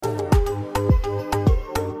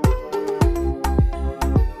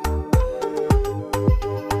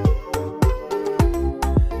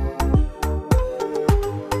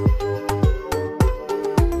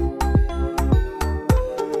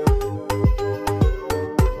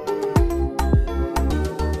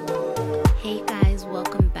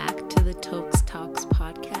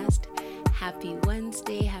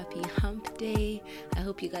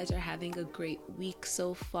hope you guys are having a great week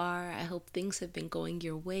so far. I hope things have been going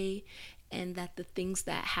your way and that the things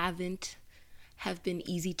that haven't have been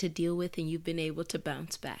easy to deal with and you've been able to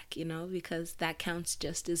bounce back, because that counts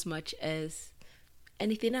just as much as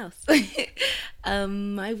anything else.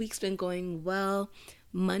 My week's been going well.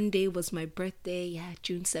 Monday was my birthday. Yeah,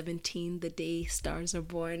 June 17th, the day stars are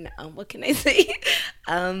born. What can I say?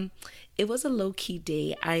 It was a low-key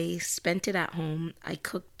day. I spent it at home. I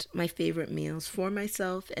cooked my favorite meals for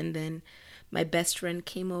myself, and then my best friend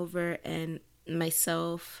came over, and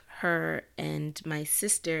myself, her, and my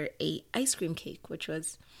sister ate ice cream cake, which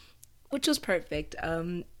was perfect.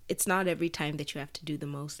 It's not every time that you have to do the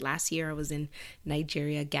most. Last year I was in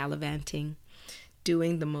Nigeria gallivanting,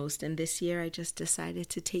 doing the most, and this year I just decided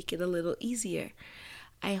to take it a little easier.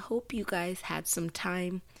 I hope you guys had some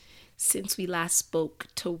time since we last spoke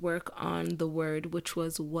to work on the word, which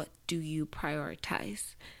was, what do you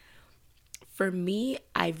prioritize? For me,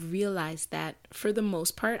 I've realized that for the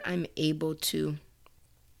most part, I'm able to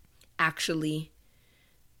actually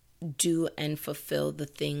do and fulfill the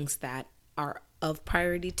things that are of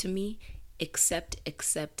priority to me, except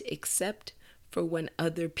for when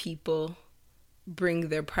other people bring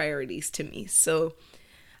their priorities to me. So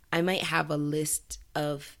I might have a list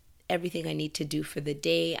of everything I need to do for the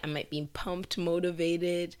day. I might be pumped,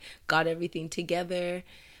 motivated, got everything together.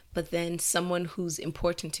 But then someone who's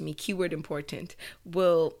important to me, keyword important,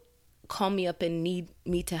 will call me up and need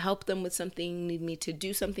me to help them with something, need me to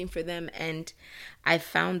do something for them. And I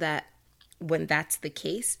found that when that's the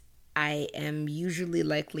case, I am usually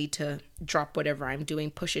likely to drop whatever I'm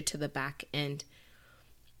doing, push it to the back, and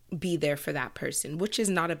be there for that person, which is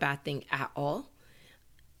not a bad thing at all,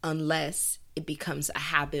 unless it becomes a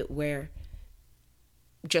habit where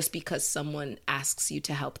just because someone asks you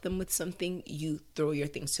to help them with something, you throw your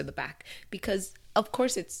things to the back. Because of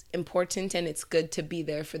course it's important and it's good to be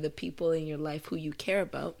there for the people in your life who you care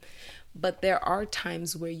about, but there are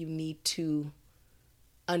times where you need to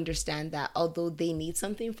understand that although they need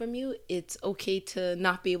something from you, it's okay to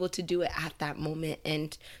not be able to do it at that moment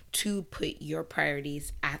and to put your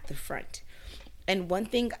priorities at the front. And one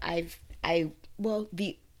thing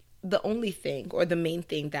the only thing or the main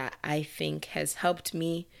thing that I think has helped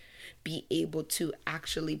me be able to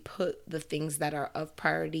actually put the things that are of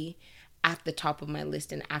priority at the top of my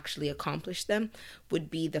list and actually accomplish them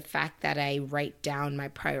would be the fact that I write down my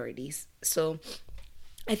priorities. So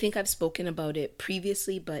I think I've spoken about it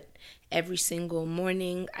previously, but every single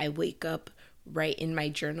morning I wake up, write in my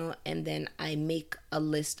journal, and then I make a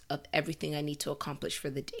list of everything I need to accomplish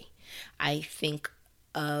for the day. I think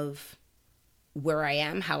of where I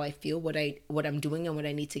am, how I feel, what I'm doing, and what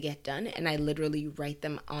I need to get done, and I literally write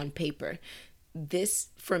them on paper. This,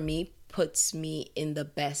 for me, puts me in the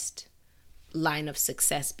best line of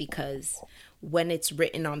success, because when it's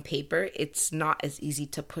written on paper, it's not as easy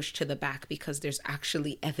to push to the back because there's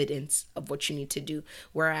actually evidence of what you need to do.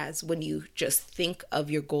 Whereas when you just think of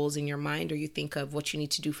your goals in your mind, or you think of what you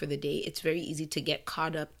need to do for the day, it's very easy to get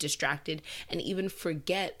caught up, distracted, and even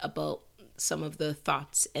forget about some of the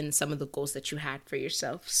thoughts and some of the goals that you had for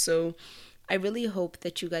yourself. So I really hope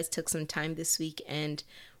that you guys took some time this week and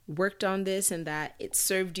worked on this, and that it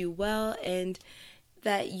served you well, and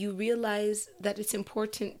that you realize that it's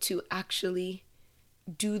important to actually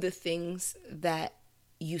do the things that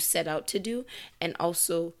you set out to do, and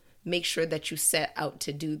also make sure that you set out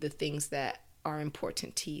to do the things that are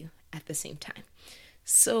important to you at the same time.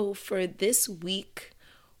 So for this week,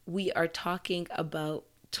 we are talking about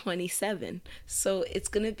 27. So it's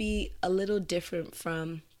going to be a little different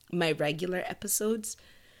from my regular episodes,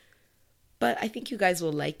 but I think you guys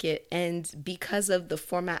will like it. And because of the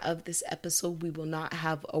format of this episode, we will not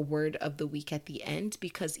have a word of the week at the end,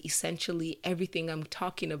 because essentially everything I'm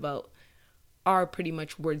talking about are pretty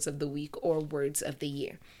much words of the week or words of the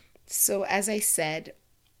year. So as I said,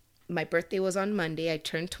 my birthday was on Monday. I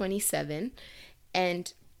turned 27,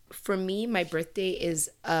 and for me, my birthday is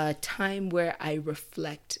a time where I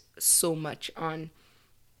reflect so much on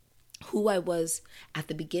who I was at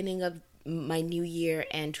the beginning of my new year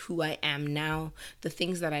and who I am now, the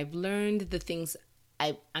things that I've learned, the things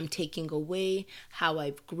I'm taking away, how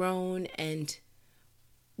I've grown, and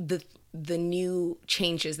the new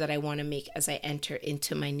changes that I want to make as I enter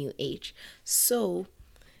into my new age. So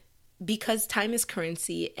because time is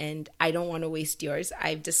currency and I don't want to waste yours,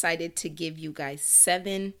 I've decided to give you guys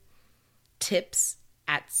 7 tips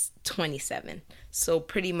at 27. So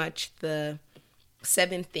pretty much the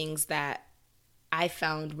 7 things that I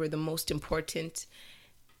found were the most important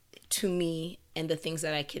to me and the things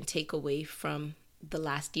that I can take away from the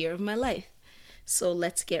last year of my life. So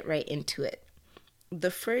let's get right into it.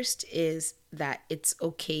 The first is that it's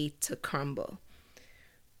okay to crumble.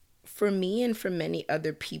 For me and for many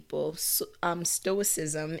other people,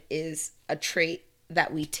 stoicism is a trait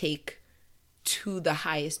that we take to the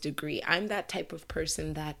highest degree. I'm that type of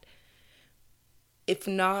person that, if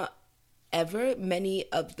not ever, many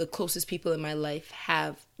of the closest people in my life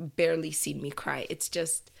have barely seen me cry. It's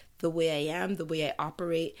just the way I am, the way I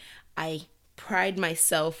operate. I pride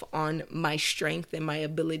myself on my strength and my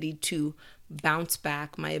ability to bounce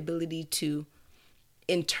back, my ability to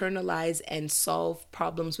internalize and solve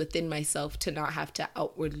problems within myself to not have to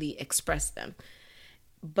outwardly express them.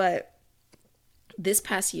 But this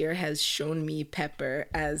past year has shown me pepper,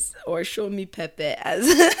 as, or shown me pepe,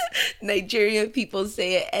 as Nigerian people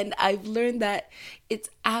say it. And I've learned that it's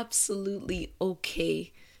absolutely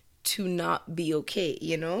okay to not be okay,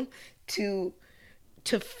 you know, to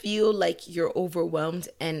feel like you're overwhelmed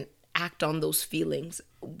and act on those feelings.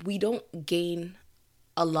 We don't gain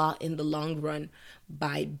a lot in the long run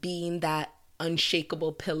by being that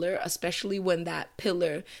unshakable pillar, especially when that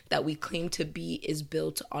pillar that we claim to be is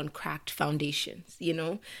built on cracked foundations, you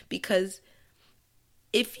know? Because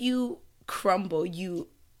if you crumble, you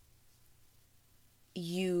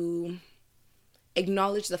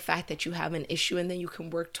acknowledge the fact that you have an issue, and then you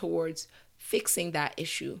can work towards fixing that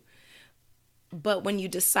issue. But when you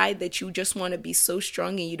decide that you just want to be so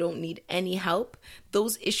strong and you don't need any help,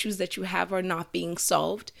 those issues that you have are not being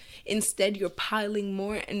solved. Instead, you're piling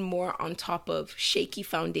more and more on top of shaky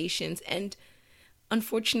foundations. And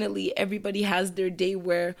unfortunately, everybody has their day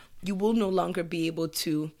where you will no longer be able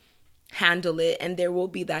to handle it. And there will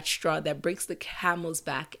be that straw that breaks the camel's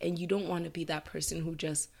back. And you don't want to be that person who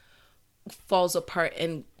just falls apart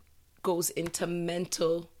and goes into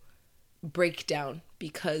mental breakdown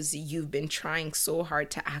because you've been trying so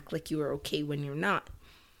hard to act like you are okay when you're not.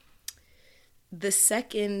 The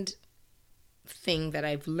second thing that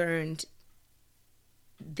I've learned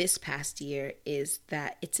this past year is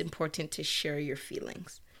that it's important to share your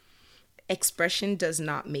feelings. Expression does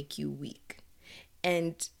not make you weak.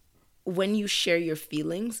 And when you share your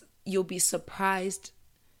feelings, you'll be surprised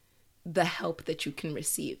the help that you can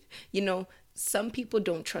receive. You know, some people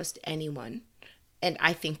don't trust anyone. And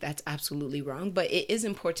I think that's absolutely wrong. But it is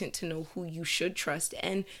important to know who you should trust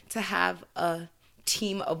and to have a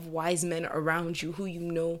team of wise men around you who you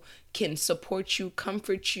know can support you,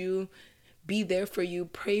 comfort you, be there for you,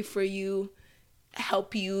 pray for you,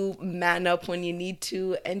 help you man up when you need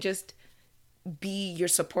to, and just be your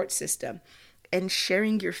support system. And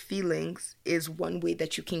sharing your feelings is one way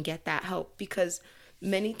that you can get that help, because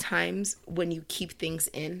many times when you keep things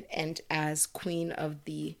in, and as queen of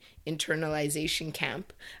the internalization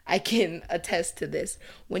camp, I can attest to this,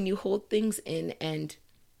 when you hold things in and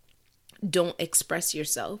don't express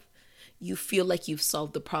yourself, you feel like you've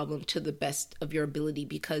solved the problem to the best of your ability,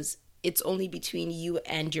 because it's only between you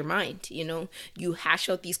and your mind, you know? You hash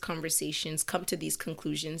out these conversations, come to these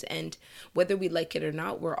conclusions, and whether we like it or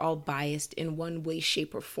not, we're all biased in one way,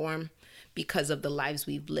 shape, or form because of the lives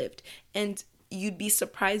we've lived. And you'd be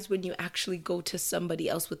surprised when you actually go to somebody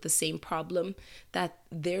else with the same problem that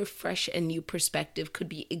their fresh and new perspective could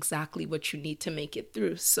be exactly what you need to make it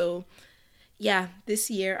through. So yeah, this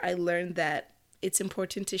year I learned that it's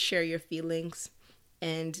important to share your feelings,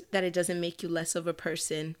 and that it doesn't make you less of a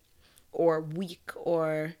person or weak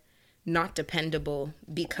or not dependable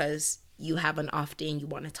because you have an off day and you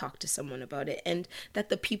want to talk to someone about it, and that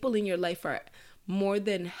the people in your life are more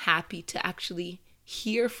than happy to actually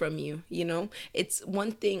hear from you. You know, it's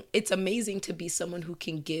one thing, it's amazing to be someone who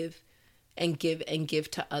can give and give and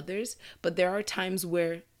give to others, but there are times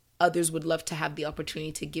where others would love to have the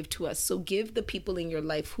opportunity to give to us. So give the people in your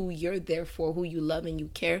life who you're there for, who you love and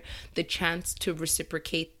you care, the chance to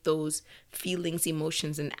reciprocate those feelings,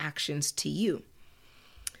 emotions, and actions to you.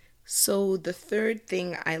 So the third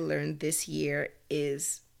thing I learned this year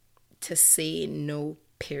is to say no,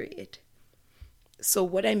 period. So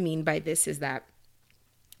what I mean by this is that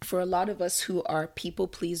for a lot of us who are people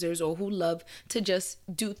pleasers or who love to just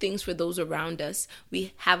do things for those around us,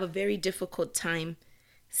 we have a very difficult time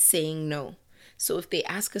saying no. So if they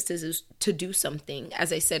ask us to do something,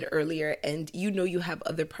 as I said earlier, and you know you have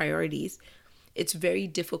other priorities, it's very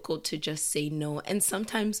difficult to just say no. And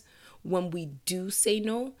sometimes when we do say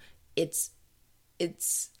no,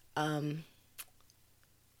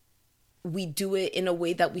 we do it in a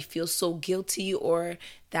way that we feel so guilty, or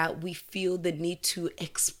that we feel the need to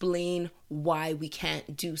explain why we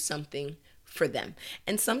can't do something for them.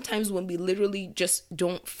 And sometimes when we literally just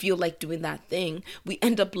don't feel like doing that thing, we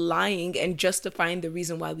end up lying and justifying the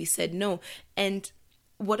reason why we said no. And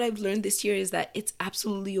what I've learned this year is that it's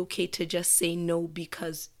absolutely okay to just say no,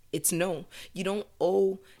 because it's no. You don't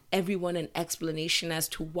owe everyone an explanation as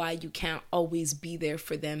to why you can't always be there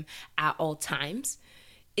for them at all times.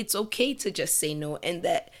 It's okay to just say no,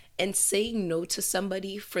 and saying no to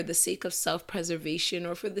somebody for the sake of self-preservation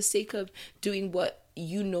or for the sake of doing what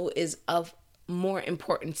you know is of more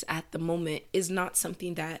importance at the moment is not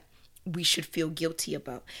something that we should feel guilty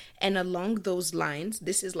about. And along those lines,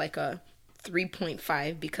 this is like a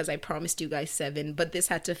 3.5 because I promised you guys 7, but this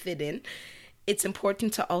had to fit in. It's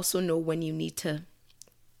important to also know when you need to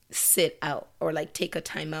sit out or like take a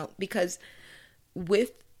time out, because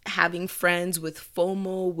with having friends, with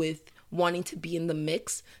FOMO, with wanting to be in the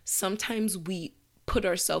mix, sometimes we put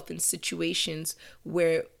ourselves in situations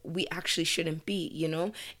where we actually shouldn't be, you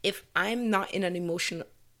know? If I'm not in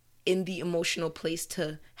the emotional place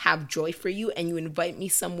to have joy for you, and you invite me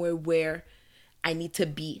somewhere where I need to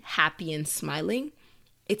be happy and smiling,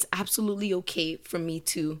 it's absolutely okay for me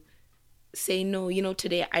to say, no, you know,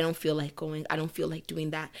 today I don't feel like going. I don't feel like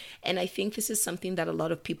doing that. And I think this is something that a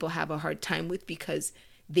lot of people have a hard time with because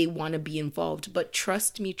they want to be involved. But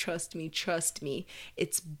trust me,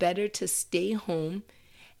 it's better to stay home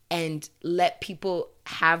and let people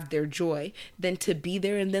have their joy than to be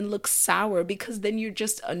there and then look sour, because then you're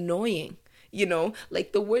just annoying. You know,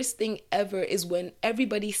 like the worst thing ever is when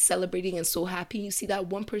everybody's celebrating and so happy. You see that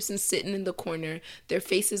one person sitting in the corner, their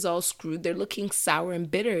face is all screwed. They're looking sour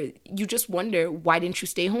and bitter. You just wonder, why didn't you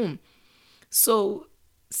stay home? So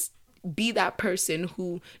be that person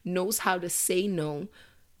who knows how to say no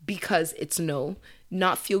because it's no,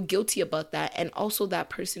 not feel guilty about that. And also that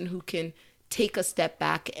person who can take a step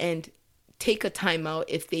back and take a time out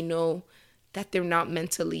if they know that they're not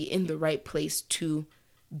mentally in the right place to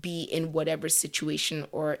be in whatever situation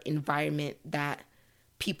or environment that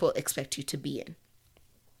people expect you to be in.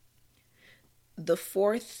 The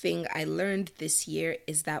fourth thing I learned this year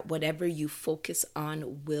is that whatever you focus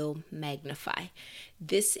on will magnify.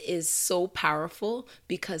 This is so powerful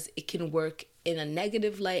because it can work in a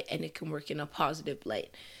negative light and it can work in a positive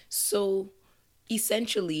light. So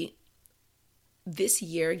essentially, this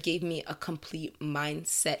year gave me a complete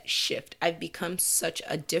mindset shift. I've become such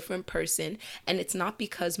a different person, and it's not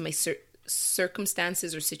because my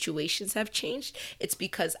circumstances or situations have changed. It's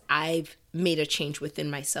because I've made a change within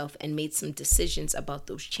myself and made some decisions about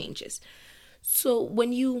those changes. So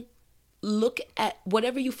when you look at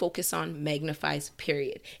whatever you focus on magnifies,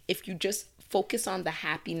 period. If you just focus on the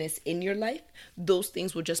happiness in your life, those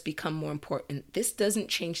things will just become more important. This doesn't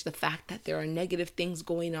change the fact that there are negative things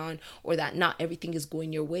going on or that not everything is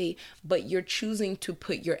going your way, but you're choosing to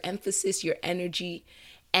put your emphasis, your energy,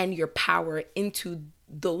 and your power into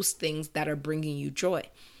those things that are bringing you joy.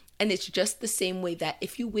 And it's just the same way that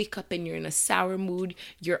if you wake up and you're in a sour mood,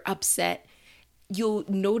 you're upset, you'll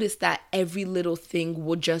notice that every little thing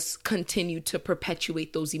will just continue to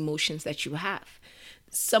perpetuate those emotions that you have.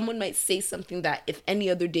 Someone might say something that if any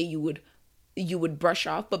other day you would brush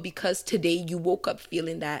off, but because today you woke up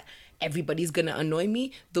feeling that everybody's gonna annoy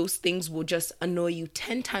me, those things will just annoy you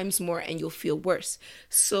 10 times more and you'll feel worse.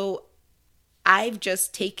 So I've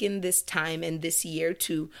just taken this time and this year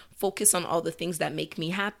to focus on all the things that make me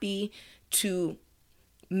happy, to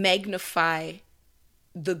magnify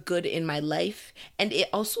the good in my life, and it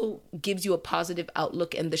also gives you a positive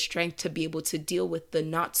outlook and the strength to be able to deal with the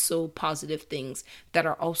not so positive things that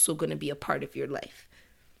are also going to be a part of your life.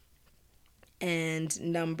 And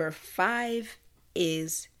number 5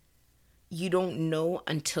 is you don't know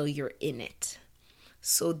until you're in it.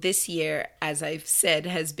 So this year, as I've said,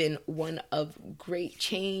 has been one of great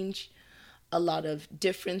change, a lot of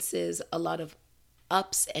differences, a lot of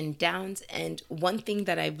ups and downs. And one thing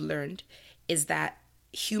that I've learned is that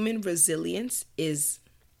human resilience is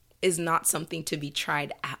not something to be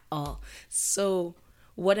tried at all. So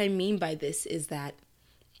what I mean by this is that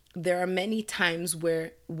there are many times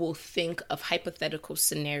where we'll think of hypothetical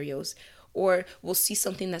scenarios, or we'll see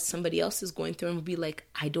something that somebody else is going through and we'll be like,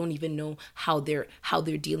 I don't even know how they're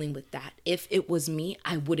dealing with that. If it was me,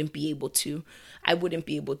 I wouldn't be able to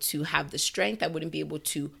have the strength. I wouldn't be able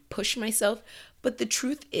to push myself. But the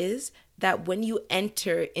truth is that when you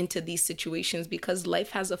enter into these situations, because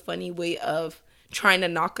life has a funny way of trying to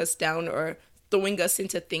knock us down or throwing us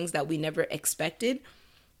into things that we never expected,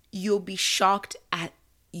 you'll be shocked at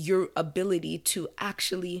your ability to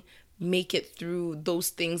actually make it through those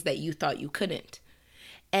things that you thought you couldn't.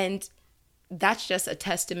 And that's just a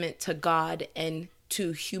testament to God and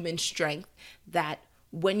to human strength, that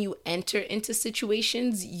when you enter into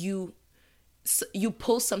situations, you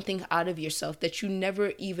pull something out of yourself that you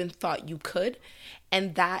never even thought you could,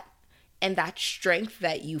 and that strength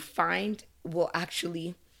that you find will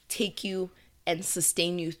actually take you and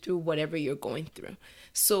sustain you through whatever you're going through.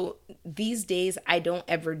 So these days, I don't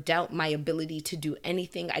ever doubt my ability to do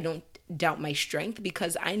anything. I don't doubt my strength,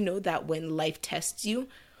 because I know that when life tests you,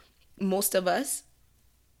 most of us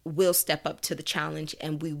will step up to the challenge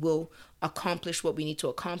and we will accomplish what we need to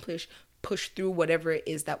accomplish, push through whatever it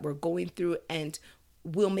is that we're going through, and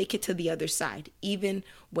we'll make it to the other side, even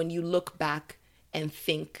when you look back and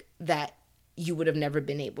think that you would have never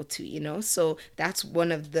been able to, So that's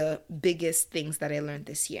one of the biggest things that I learned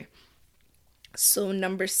this year. So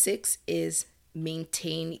number 6 is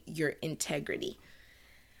maintain your integrity.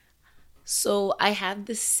 So I have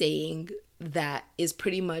this saying that is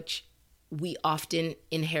pretty much, we often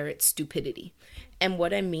inherit stupidity. And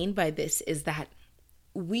what I mean by this is that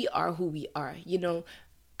we are who we are.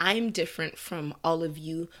 I'm different from all of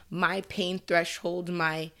you. My pain threshold,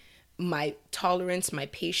 my tolerance, my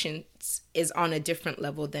patience is on a different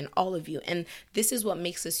level than all of you. And this is what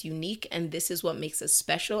makes us unique, and this is what makes us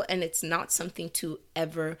special. And it's not something to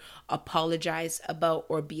ever apologize about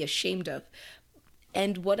or be ashamed of.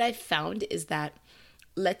 And what I've found is that,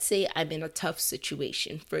 let's say I'm in a tough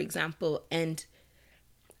situation, for example, and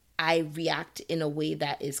I react in a way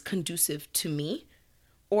that is conducive to me,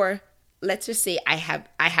 or let's just say I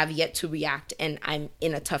have yet to react and I'm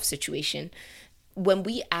in a tough situation. When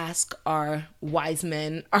we ask our wise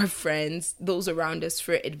men, our friends, those around us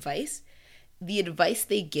for advice, the advice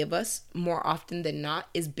they give us more often than not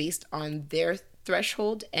is based on their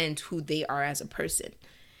threshold and who they are as a person.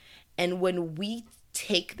 And when we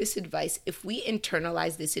take this advice, if we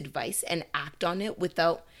internalize this advice and act on it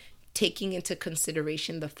without taking into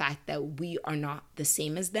consideration the fact that we are not the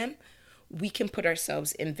same as them, we can put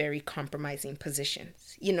ourselves in very compromising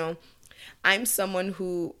positions. I'm someone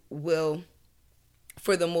who will,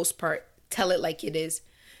 for the most part, tell it like it is,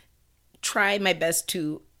 try my best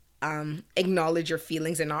to acknowledge your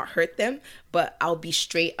feelings and not hurt them, but I'll be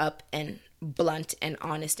straight up and blunt and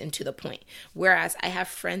honest and to the point. Whereas I have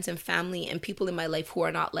friends and family and people in my life who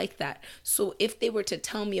are not like that. So if they were to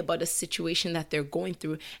tell me about a situation that they're going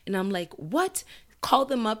through, and I'm like, what? Call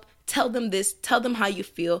them up, tell them this, tell them how you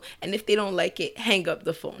feel, and if they don't like it, hang up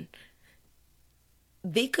the phone.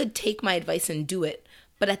 They could take my advice and do it,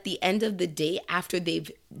 but at the end of the day, after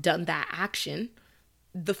they've done that action,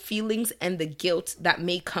 the feelings and the guilt that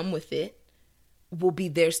may come with it will be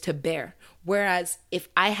theirs to bear. Whereas if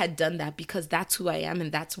I had done that because that's who I am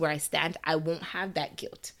and that's where I stand, I won't have that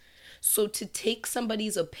guilt. So to take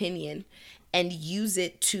somebody's opinion and use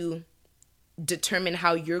it to determine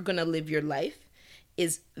how you're going to live your life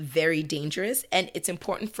is very dangerous, and it's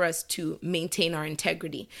important for us to maintain our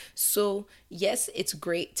integrity. So yes, it's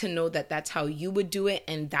great to know that that's how you would do it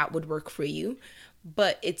and that would work for you,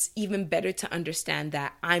 but it's even better to understand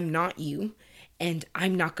that I'm not you and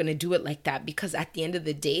I'm not going to do it like that, because at the end of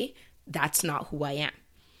the day, that's not who I am.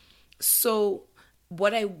 So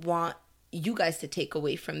what I want you guys to take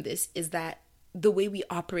away from this is that the way we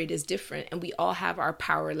operate is different, and we all have our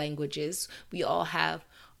power languages. We all have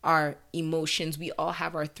our emotions, we all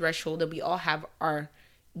have our threshold, and we all have our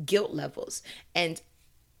guilt levels. And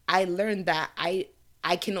I learned that I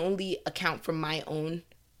can only account for my own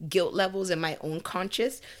guilt levels and my own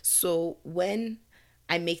conscience. So when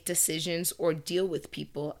I make decisions or deal with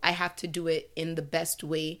people, I have to do it in the best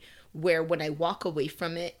way, where when I walk away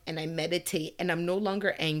from it and I meditate and I'm no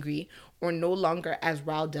longer angry or no longer as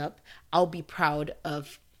riled up, I'll be proud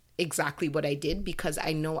of exactly what I did, because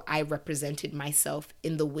I know I represented myself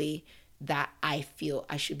in the way that I feel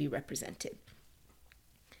I should be represented.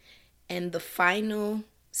 And the final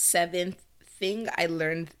 7th thing I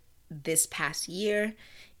learned this past year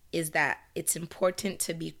is that it's important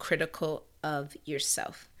to be critical of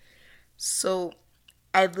yourself. So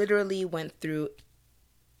I literally went through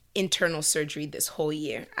internal surgery this whole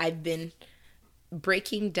year. I've been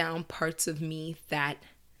breaking down parts of me that,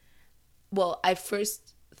 I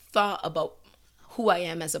first thought about who I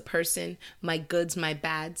am as a person, my goods, my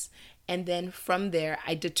bads. And then from there,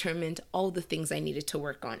 I determined all the things I needed to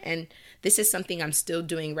work on. And this is something I'm still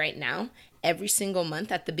doing right now. Every single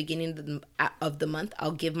month, at the beginning of the month,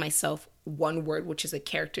 I'll give myself one word, which is a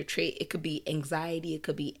character trait. It could be anxiety, it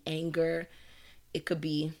could be anger, it could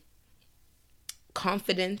be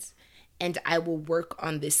confidence. And I will work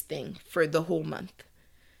on this thing for the whole month.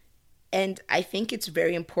 And I think it's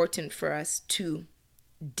very important for us to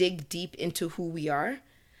dig deep into who we are,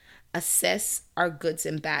 assess our goods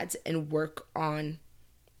and bads, and work on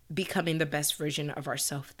becoming the best version of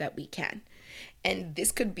ourselves that we can. And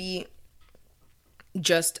this could be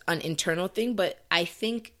just an internal thing, but I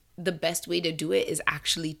think the best way to do it is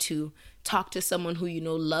actually to talk to someone who you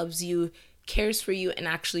know loves you, cares for you and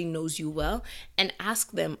actually knows you well, and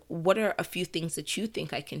ask them, what are a few things that you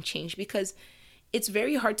think I can change? Because it's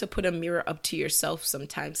very hard to put a mirror up to yourself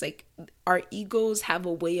sometimes. Like, our egos have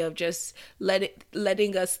a way of just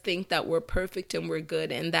letting us think that we're perfect and we're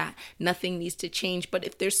good and that nothing needs to change. But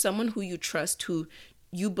if there's someone who you trust, who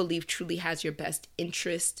you believe truly has your best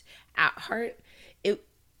interest at heart,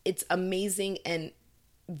 it's amazing and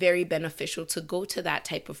very beneficial to go to that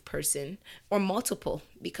type of person, or multiple,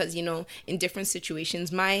 because, you know, in different situations,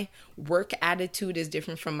 my work attitude is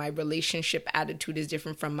different from my relationship attitude, is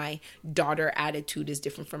different from my daughter attitude, is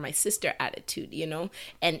different from my sister attitude, you know,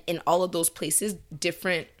 and in all of those places,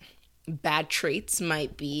 different bad traits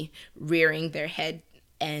might be rearing their head,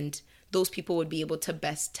 and those people would be able to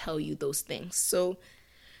best tell you those things. So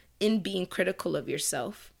in being critical of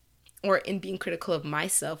yourself, or in being critical of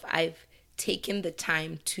myself, I've taken the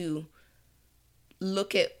time to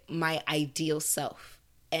look at my ideal self.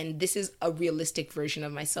 And this is a realistic version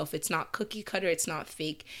of myself. It's not cookie cutter. It's not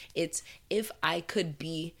fake. It's, if I could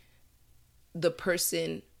be the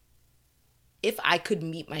person, if I could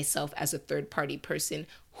meet myself as a third party person,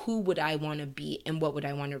 who would I want to be and what would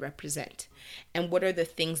I want to represent? And what are the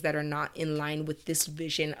things that are not in line with this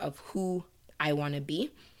vision of who I want to be?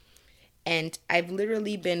 And I've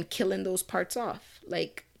literally been killing those parts off.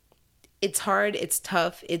 Like, it's hard, it's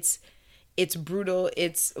tough, it's brutal,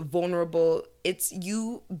 it's vulnerable. It's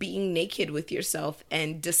you being naked with yourself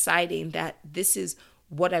and deciding that this is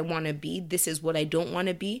what I want to be, this is what I don't want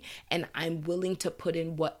to be, and I'm willing to put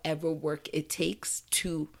in whatever work it takes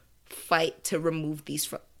to fight to remove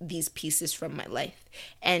these pieces from my life.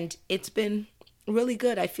 And it's been really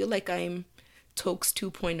good. I feel like I'm Tokes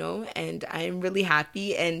 2.0, and I'm really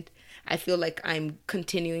happy, and I feel like I'm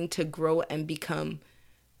continuing to grow and become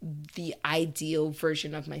the ideal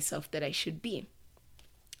version of myself that I should be.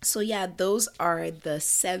 So yeah, those are the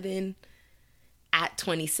 7 at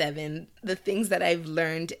 27, the things that I've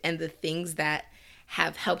learned and the things that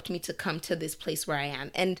have helped me to come to this place where I am.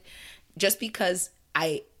 And just because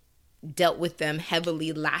I dealt with them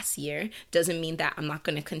heavily last year doesn't mean that I'm not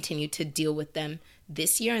going to continue to deal with them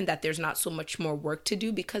this year, and that there's not so much more work to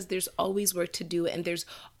do, because there's always work to do and there's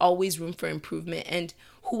always room for improvement. And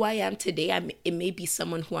who I am today, it may be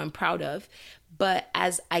someone who I'm proud of, but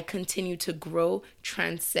as I continue to grow,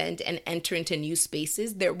 transcend, and enter into new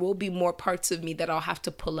spaces, there will be more parts of me that I'll have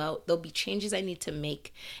to pull out. There'll be changes I need to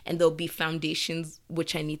make, and there'll be foundations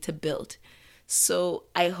which I need to build. So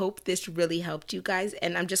I hope this really helped you guys.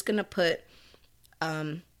 And I'm just going to put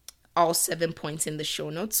all 7 points in the show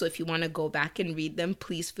notes. So if you want to go back and read them,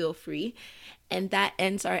 please feel free. And that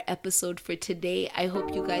ends our episode for today. I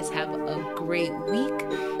hope you guys have a great week,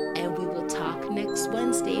 and we will talk next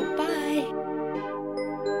Wednesday.